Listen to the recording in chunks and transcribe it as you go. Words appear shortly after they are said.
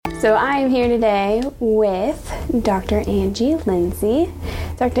So I am here today with Dr. Angie Lindsey.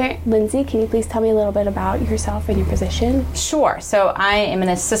 Dr. Lindsey, can you please tell me a little bit about yourself and your position? Sure. So I am an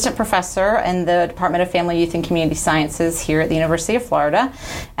assistant professor in the Department of Family, Youth, and Community Sciences here at the University of Florida.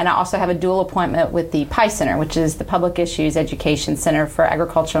 And I also have a dual appointment with the PI Center, which is the Public Issues Education Center for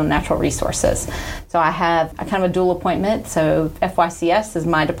Agricultural and Natural Resources. So I have a kind of a dual appointment. So FYCS is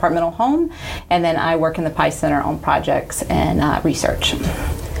my departmental home, and then I work in the PI Center on projects and research.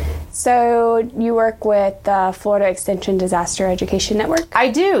 So you work with the Florida Extension Disaster Education Network?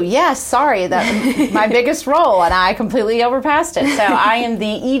 I do, yes. Sorry, that's my biggest role, and I completely overpassed it. So I am the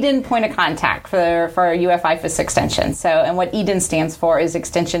EDEN point of contact for UF IFAS Extension. So, and what EDEN stands for is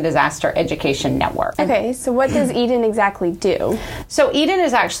Extension Disaster Education Network. Okay, so what does EDEN exactly do? So EDEN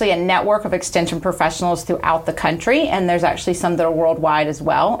is actually a network of extension professionals throughout the country, and there's actually some that are worldwide as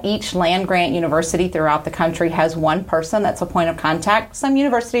well. Each land-grant university throughout the country has one person that's a point of contact. Some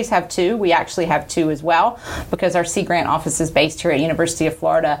universities have two. We actually have two as well because our Sea Grant office is based here at University of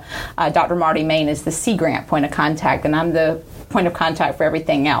Florida. Dr. Marty Main is the Sea Grant point of contact, and I'm the point of contact for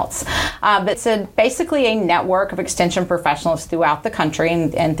everything else. But it's basically a network of extension professionals throughout the country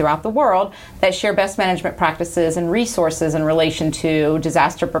and throughout the world that share best management practices and resources in relation to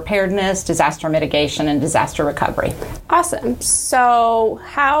disaster preparedness, disaster mitigation, and disaster recovery. Awesome. So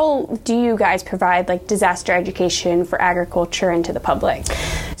how do you guys provide disaster education for agriculture and to the public?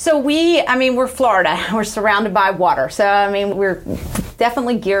 So we're Florida. We're surrounded by water. So, we're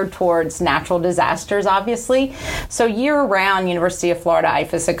definitely geared towards natural disasters, obviously. So year-round, University of Florida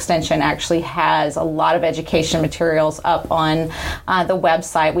IFAS Extension actually has a lot of education materials up on the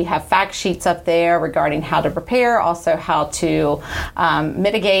website. We have fact sheets up there regarding how to prepare, also how to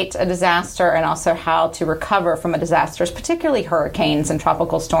mitigate a disaster, and also how to recover from a disaster, particularly hurricanes and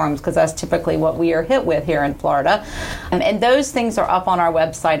tropical storms, because that's typically what we are hit with here in Florida. And those things are up on our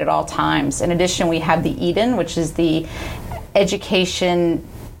website at all times. In addition, we have the EDEN, which is the Education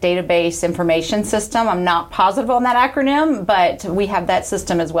Database Information System. I'm not positive on that acronym, but we have that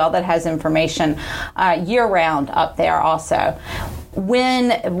system as well that has information year-round up there also.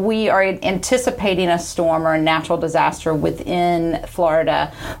 When we are anticipating a storm or a natural disaster within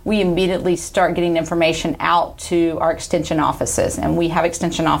Florida, we immediately start getting information out to our extension offices. And we have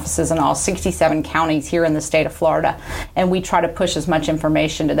extension offices in all 67 counties here in the state of Florida. And we try to push as much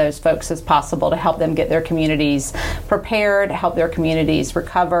information to those folks as possible to help them get their communities prepared, help their communities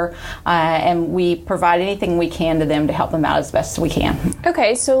recover. And we provide anything we can to them to help them out as best as we can.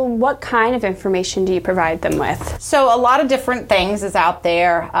 Okay, so what kind of information do you provide them with? So a lot of different things is out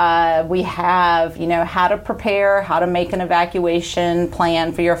there. We have, how to prepare, how to make an evacuation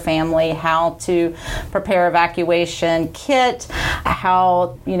plan for your family, how to prepare evacuation kit,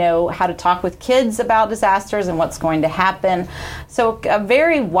 how to talk with kids about disasters and what's going to happen. So a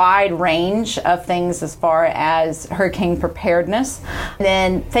very wide range of things as far as hurricane preparedness. And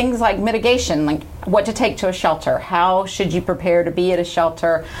then things like mitigation, like what to take to a shelter. How should you prepare to be at a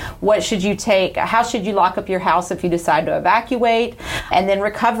shelter? What should you take? How should you lock up your house if you decide to evacuate? And then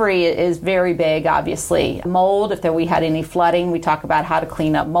recovery is very big, obviously. Mold, if we had any flooding, we talk about how to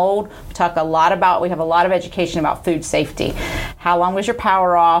clean up mold. We have a lot of education about food safety. How long was your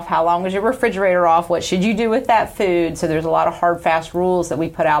power off? How long was your refrigerator off? What should you do with that food? So there's a lot of hard, fast rules that we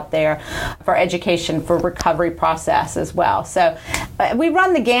put out there for education for recovery process as well. So we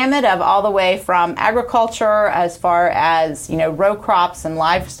run the gamut of all the way from agriculture as far as, row crops and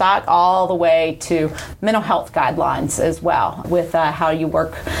livestock, all the way to mental health guidelines as well with how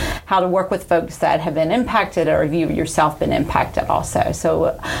to work with folks that have been impacted or have you yourself been impacted also.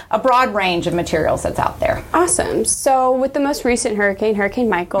 So a broad range of materials that's out there. Awesome. So with the most recent Hurricane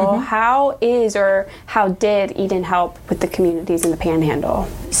Michael, how did EDEN help with the communities in the Panhandle?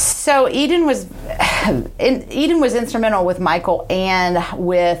 So EDEN was instrumental with Michael and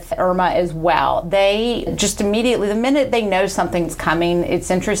with Irma as well. They just immediately, the minute they know something's coming,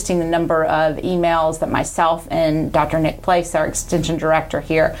 it's interesting the number of emails that myself and Dr. Nick Place, our extension director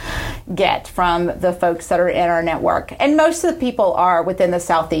here, get from the folks that are in our network. And most of the people are within the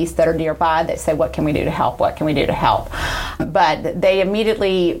Southeast that are nearby that say, what can we do to help? What can we do to help? But they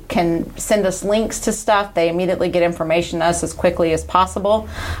immediately can send us links to stuff. They immediately get information to us as quickly as possible.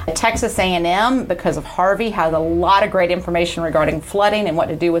 Texas A&M, because of Harvey, has a lot of great information regarding flooding and what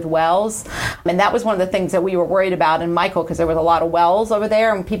to do with wells. And that was one of the things that we were worried about in Michael, because there was a lot of wells over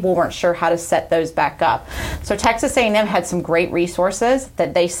there and people weren't sure how to set those back up. So Texas A&M had some great resources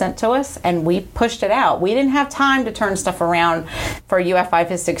that they sent to us, and we pushed it out. We didn't have time to turn stuff around for UF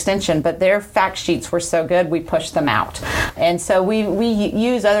IFAS Extension, but their fact sheets were so good, we pushed them out. And so we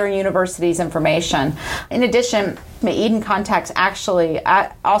use other universities' information. In addition, Eden Contacts actually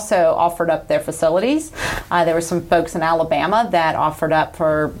also offered up their facilities. There were some folks in Alabama that offered up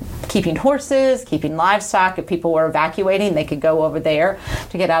for keeping horses, keeping livestock. If people were evacuating, they could go over there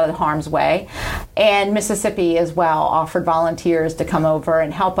to get out of harm's way. And Mississippi as well offered volunteers to come over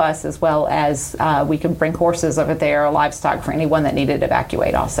and help us, as well as we could bring horses over there or livestock for anyone that needed to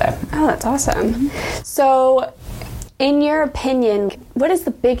evacuate also. Oh, that's awesome. So, in your opinion, what is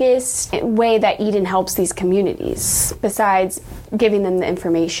the biggest way that Eden helps these communities besides giving them the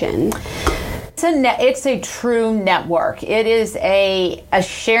information? It's a true network. It is a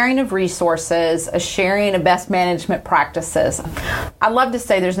sharing of resources, a sharing of best management practices. I love to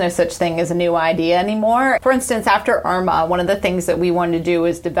say there's no such thing as a new idea anymore. For instance, after Irma, one of the things that we wanted to do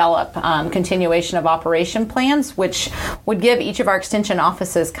is develop continuation of operation plans, which would give each of our extension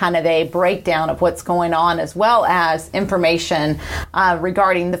offices kind of a breakdown of what's going on, as well as information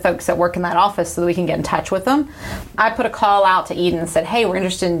regarding the folks that work in that office so that we can get in touch with them. I put a call out to Eden and said, hey, we're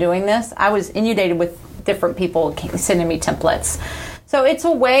interested in doing this. I was inundated with different people sending me templates. So it's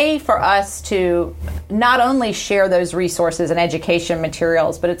a way for us to not only share those resources and education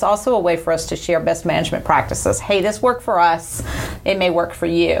materials, but it's also a way for us to share best management practices. Hey, this worked for us. It may work for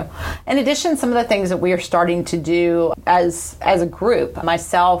you. In addition, some of the things that we are starting to do as a group,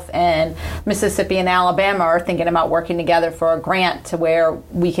 myself and Mississippi and Alabama are thinking about working together for a grant to where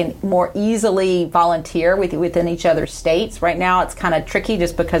we can more easily volunteer within each other's states. Right now, it's kind of tricky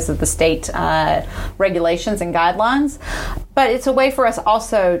just because of the state regulations and guidelines. But it's a way for us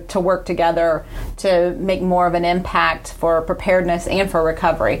also to work together to make more of an impact for preparedness and for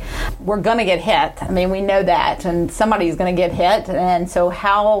recovery. We're going to get hit. I mean, we know that, and somebody's going to get hit. And so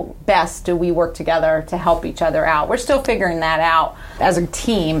how best do we work together to help each other out? We're still figuring that out as a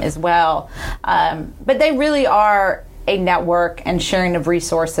team as well. But they really are a network and sharing of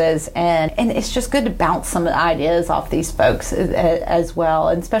resources, and it's just good to bounce some ideas off these folks as well,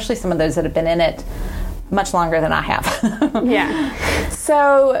 and especially some of those that have been in it much longer than I have. Yeah.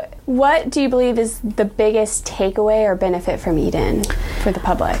 So what do you believe is the biggest takeaway or benefit from Eden for the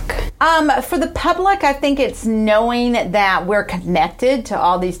public? For the public, I think it's knowing that we're connected to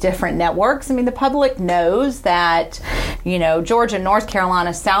all these different networks. I mean, the public knows that, Georgia, North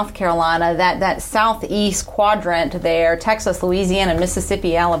Carolina, South Carolina, that southeast quadrant there, Texas, Louisiana,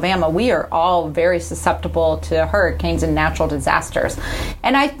 Mississippi, Alabama, we are all very susceptible to hurricanes and natural disasters.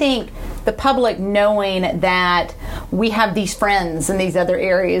 And I think the public knowing that we have these friends in these other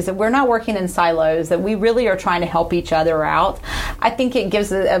areas, that we're not working in silos, that we really are trying to help each other out, I think it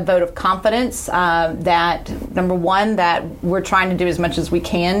gives a vote of confidence that, number one, that we're trying to do as much as we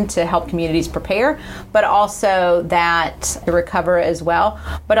can to help communities prepare, but also that to recover as well,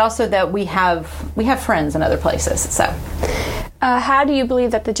 but also that we have friends in other places. So, how do you believe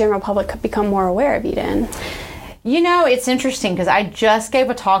that the general public could become more aware of Eden? It's interesting because I just gave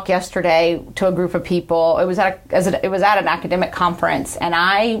a talk yesterday to a group of people. It was at an academic conference, and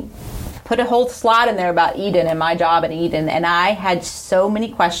I put a whole slide in there about Eden and my job at Eden, and I had so many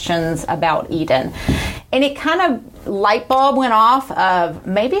questions about Eden. And it kind of light bulb went off of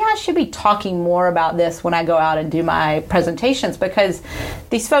maybe I should be talking more about this when I go out and do my presentations, because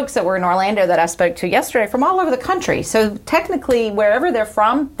these folks that were in Orlando that I spoke to yesterday are from all over the country. So technically, wherever they're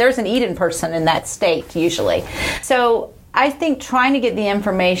from, there's an Eden person in that state usually. So I think trying to get the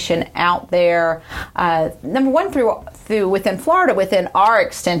information out there, number one, through within Florida, within our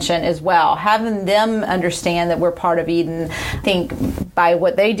extension as well, having them understand that we're part of Eden. I think by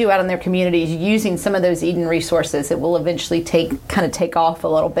what they do out in their communities, using some of those Eden resources, it will eventually take off a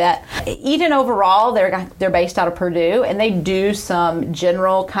little bit. Eden overall, they're based out of Purdue, and they do some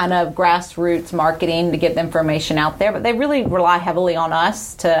general kind of grassroots marketing to get the information out there, but they really rely heavily on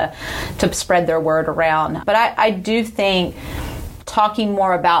us to spread their word around. But I do think talking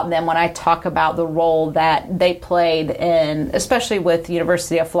more about them when I talk about the role that they played in, especially with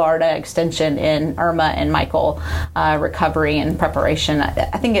University of Florida Extension in Irma and Michael recovery and preparation.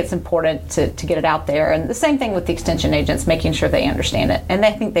 I think it's important to get it out there. And the same thing with the extension agents, making sure they understand it. And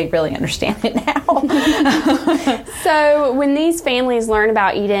I think they really understand it now. So when these families learn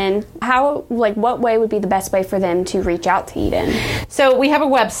about Eden, what way would be the best way for them to reach out to Eden? So we have a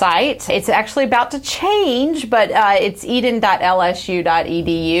website. It's actually about to change, but it's eden.lsu.edu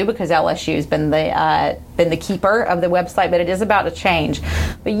because LSU has been the keeper of the website, but it is about to change.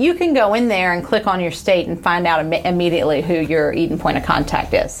 But you can go in there and click on your state and find out immediately who your Eden point of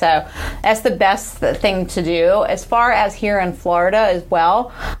contact is. So that's the best thing to do. As far as here in Florida as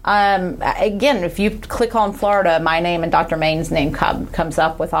well, again, if you click on Florida, my name and Dr. Main's name comes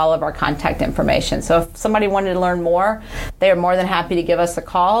up with all of our our contact information. So if somebody wanted to learn more, they are more than happy to give us a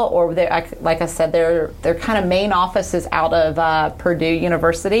call, or like I said, their kind of main office is out of Purdue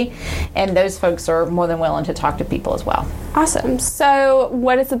University, and those folks are more than willing to talk to people as well. Awesome. So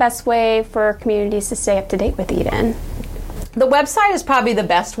what is the best way for communities to stay up to date with Eden? The website is probably the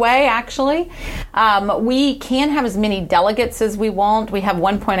best way, actually. We can have as many delegates as we want. We have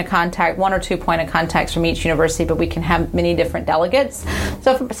one or 2 point of contacts from each university, but we can have many different delegates.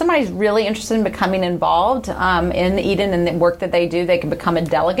 So if somebody's really interested in becoming involved in Eden and the work that they do, they can become a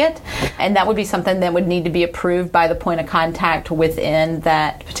delegate. And that would be something that would need to be approved by the point of contact within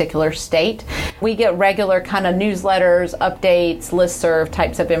that particular state. We get regular kind of newsletters, updates, listserv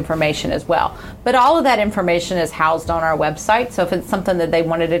types of information as well. But all of that information is housed on our website. So if it's something that they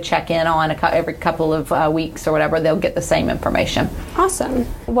wanted to check in on every couple of weeks or whatever, they'll get the same information. Awesome.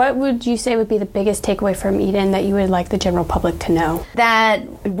 What would you say would be the biggest takeaway from Eden that you would like the general public to know?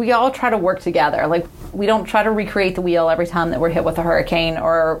 That we all try to work together. Like, we don't try to recreate the wheel every time that we're hit with a hurricane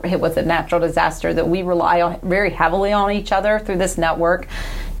or hit with a natural disaster, that we rely very heavily on each other through this network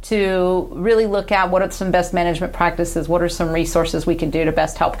to really look at what are some best management practices, what are some resources we can do to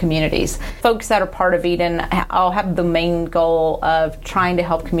best help communities. Folks that are part of Eden all have the main goal of trying to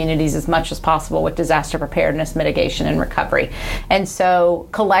help communities as much as possible with disaster preparedness, mitigation, and recovery. And so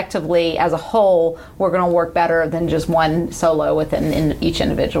collectively, as a whole, we're going to work better than just one solo within each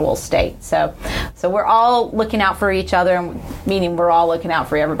individual state. So we're all looking out for each other, meaning we're all looking out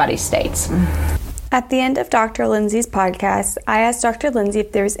for everybody's states. At the end of Dr. Lindsey's podcast, I asked Dr. Lindsey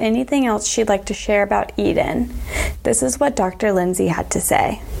if there was anything else she'd like to share about Eden. This is what Dr. Lindsey had to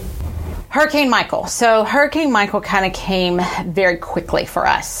say. Hurricane Michael. So Hurricane Michael kind of came very quickly for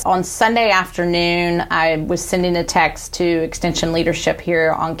us. On Sunday afternoon, I was sending a text to Extension leadership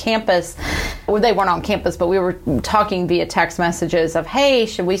here on campus. Well, they weren't on campus, but we were talking via text messages of, hey,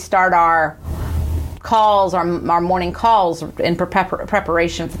 should we start our calls, our morning calls in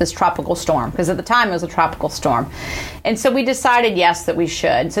preparation for this tropical storm, because at the time it was a tropical storm. And so we decided, yes, that we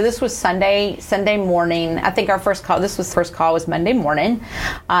should. So this was Sunday morning. I think our first call was Monday morning.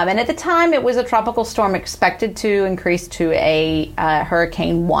 And at the time it was a tropical storm expected to increase to a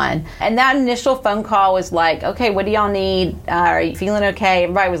Hurricane 1. And that initial phone call was like, okay, what do y'all need? Are you feeling okay?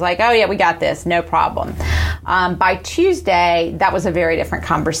 Everybody was like, oh yeah, we got this, no problem. By Tuesday, that was a very different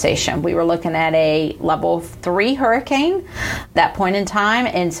conversation. We were looking at a level 3 hurricane at that point in time,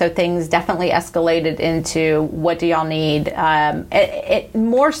 and so things definitely escalated into what do y'all need,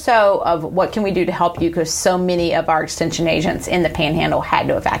 more so of what can we do to help you, because so many of our extension agents in the Panhandle had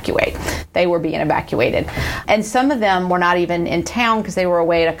to evacuate. They were being evacuated, and some of them were not even in town because they were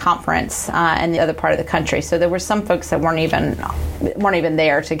away at a conference in the other part of the country. So there were some folks that weren't even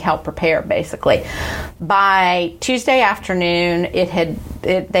there to help prepare, basically. By Tuesday afternoon,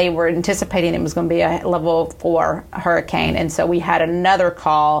 they were anticipating it was going to be a level 4 hurricane, and so we had another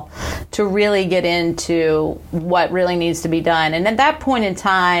call to really get into what really needs to be done. And at that point in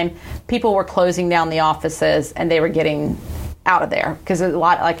time, people were closing down the offices and they were getting out of there because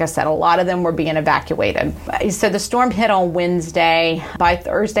like I said, a lot of them were being evacuated. So the storm hit on Wednesday. By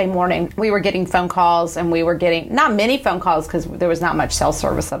Thursday morning, we were getting phone calls, and we were getting not many phone calls because there was not much cell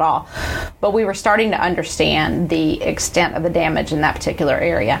service at all, but we were starting to understand the extent of the damage in that particular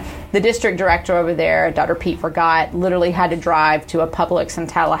area. The district director over there, Dr. Pete Forgot, literally had to drive to a Publix in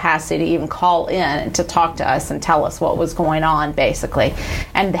Tallahassee to even call in to talk to us and tell us what was going on, basically,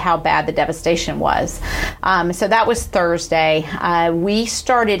 and how bad the devastation was. So that was Thursday. We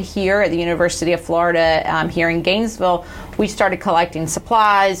started here at the University of Florida, here in Gainesville. We started collecting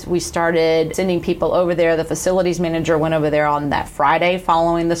supplies. We started sending people over there. The facilities manager went over there on that Friday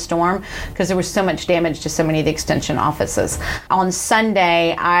following the storm because there was so much damage to so many of the extension offices. On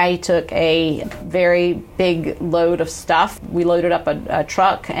Sunday, I took a very big load of stuff. We loaded up a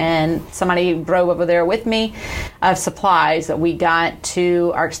truck, and somebody drove over there with me of supplies that we got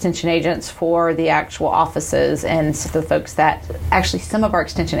to our extension agents for the actual offices, and the folks that actually, some of our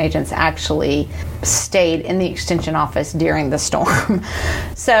extension agents actually stayed in the extension office during the storm.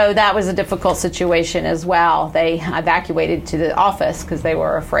 So that was a difficult situation as well. They evacuated to the office because they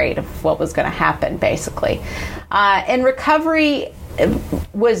were afraid of what was going to happen, basically. And recovery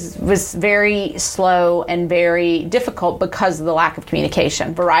was very slow and very difficult because of the lack of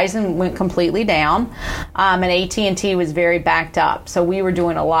communication. Verizon went completely down, and AT&T was very backed up. So we were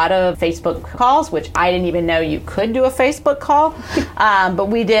doing a lot of Facebook calls, which I didn't even know you could do a Facebook call, but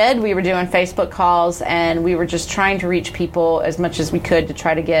we did. We were doing Facebook calls, and we were just trying to reach people as much as we could to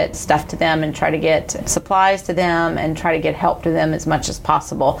try to get stuff to them and try to get supplies to them and try to get help to them as much as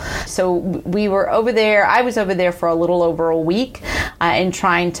possible. So we were over there. I was over there for a little over a week. in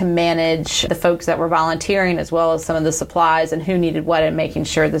trying to manage the folks that were volunteering, as well as some of the supplies and who needed what, and making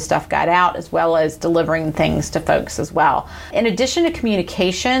sure the stuff got out, as well as delivering things to folks as well. In addition to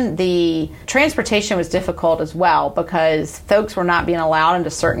communication, the transportation was difficult as well, because folks were not being allowed into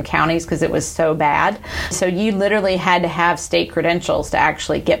certain counties because it was so bad. So you literally had to have state credentials to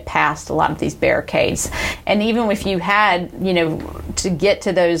actually get past a lot of these barricades. And even if you had, to get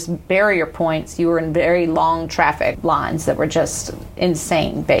to those barrier points, you were in very long traffic lines that were just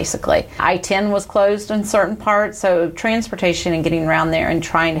insane, basically. I-10 was closed in certain parts, so transportation and getting around there and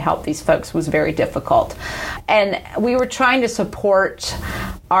trying to help these folks was very difficult. And we were trying to support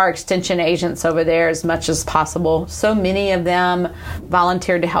our extension agents over there as much as possible. So many of them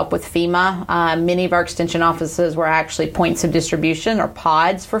volunteered to help with FEMA. Many of our extension offices were actually points of distribution or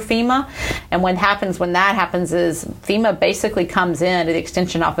pods for FEMA. And what happens when that happens is FEMA basically comes into the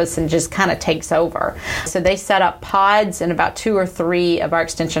extension office and just kind of takes over. So they set up pods in about 2 or 3 of our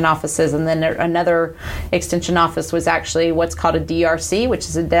extension offices, and then another extension office was actually what's called a DRC, which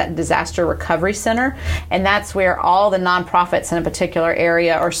is a disaster recovery center. And that's where all the nonprofits in a particular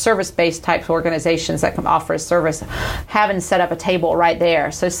area or service-based type organizations that can offer a service having set up a table right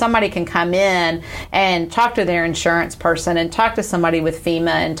there. So somebody can come in and talk to their insurance person and talk to somebody with FEMA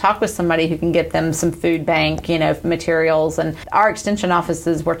and talk with somebody who can get them some food bank, materials. And our extension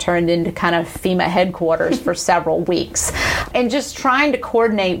offices were turned into kind of FEMA headquarters for several weeks. And just trying to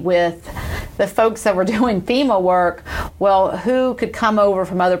coordinate with the folks that were doing FEMA work, well, who could come over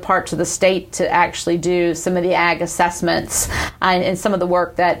from other parts of the state to actually do some of the ag assessments and some of the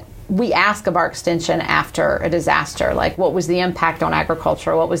work that we ask of our extension after a disaster, like what was the impact on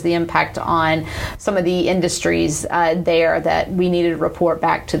agriculture, what was the impact on some of the industries there that we needed to report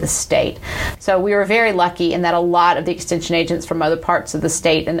back to the state. So we were very lucky in that a lot of the extension agents from other parts of the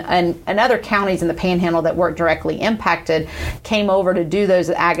state and other counties in the Panhandle that weren't directly impacted came over to do those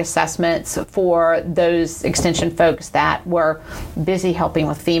ag assessments for those extension folks that were busy helping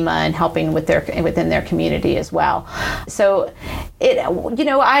with FEMA and helping with within their community as well. So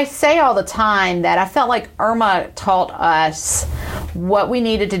I say all the time that I felt like Irma taught us what we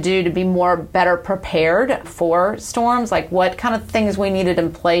needed to do to be better prepared for storms, like what kind of things we needed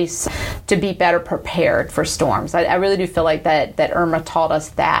in place to be better prepared for storms. I really do feel like that Irma taught us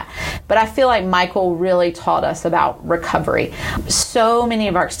that. But I feel like Michael really taught us about recovery. So many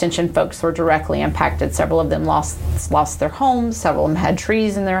of our extension folks were directly impacted. Several of them lost their homes. Several of them had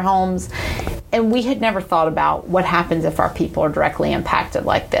trees in their homes. And we had never thought about what happens if our people are directly impacted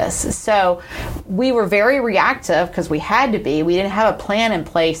like this. So we were very reactive because we had to be. We didn't have a plan in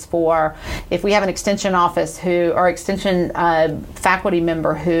place for if we have an extension office or extension faculty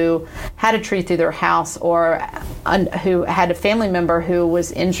member who had a tree through their house or who had a family member who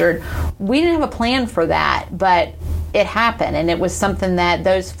was injured. We didn't have a plan for that, but it happened, and it was something that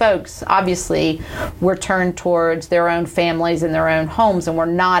those folks obviously were turned towards their own families and their own homes and were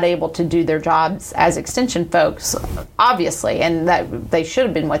not able to do their jobs as extension folks, obviously, and that they should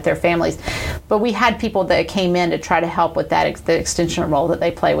have been with their families. But we had people that came in to try to help with that the extension role that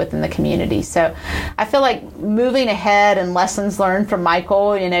they play within the community. So I feel like moving ahead and lessons learned from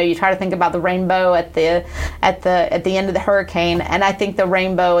Michael, you try to think about the rainbow at the end of the hurricane, and I think the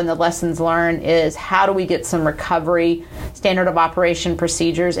rainbow and the lessons learned is how do we get some recovery standard of operation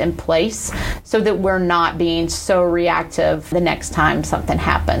procedures in place so that we're not being so reactive the next time something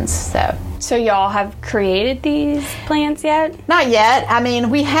happens. So y'all have created these plans yet? Not yet. I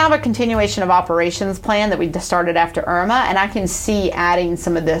mean, we have a continuation of operations plan that we started after Irma, and I can see adding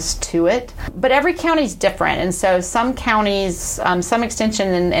some of this to it. But every county is different, and so some counties, some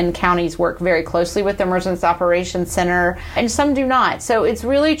extension and counties work very closely with the Emergency Operations Center, and some do not. So it's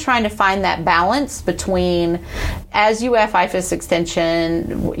really trying to find that balance between, as UF IFAS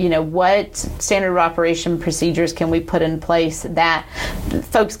Extension, what standard of operation procedures can we put in place that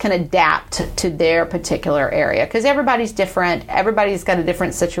folks can adapt to their particular area, because everybody's different. Everybody's got a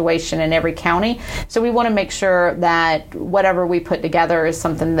different situation in every county. So we want to make sure that whatever we put together is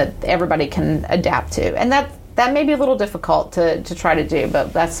something that everybody can adapt to. And that may be a little difficult to try to do,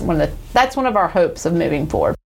 but that's one of our hopes of moving forward.